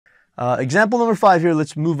Example number 5 here,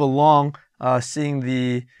 let's move along, seeing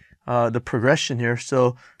the progression here.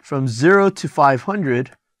 So from 0 to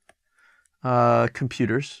 500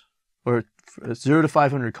 computers, or 0 to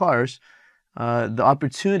 500 cars, the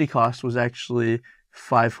opportunity cost was actually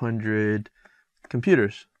 500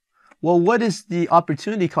 computers. Well, what is the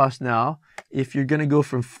opportunity cost now if you're going to go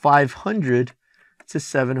from 500 to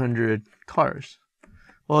 700 cars?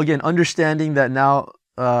 Well, again, understanding that now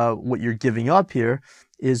what you're giving up here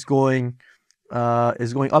is going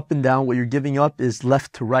up and down. What you're giving up is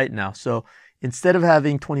left to right now. So instead of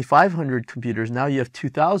having 2,500 computers, now you have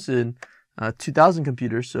 2,000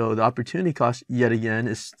 computers. So the opportunity cost, yet again,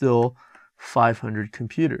 is still 500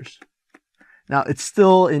 computers. Now, it's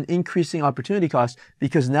still an increasing opportunity cost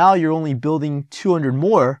because now you're only building 200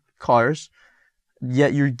 more cars,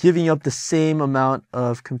 yet you're giving up the same amount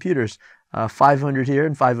of computers. 500 here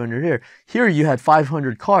and 500 here. Here you had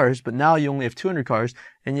 500 cars, but now you only have 200 cars,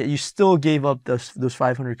 and yet you still gave up those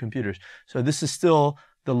 500 computers. So this is still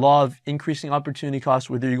the law of increasing opportunity costs,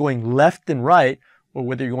 whether you're going left and right or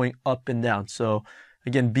whether you're going up and down. So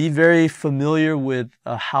again, be very familiar with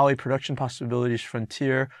how a production possibilities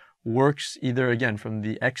frontier works, either again from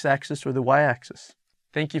the x-axis or the y-axis.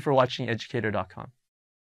 Thank you for watching Educator.com.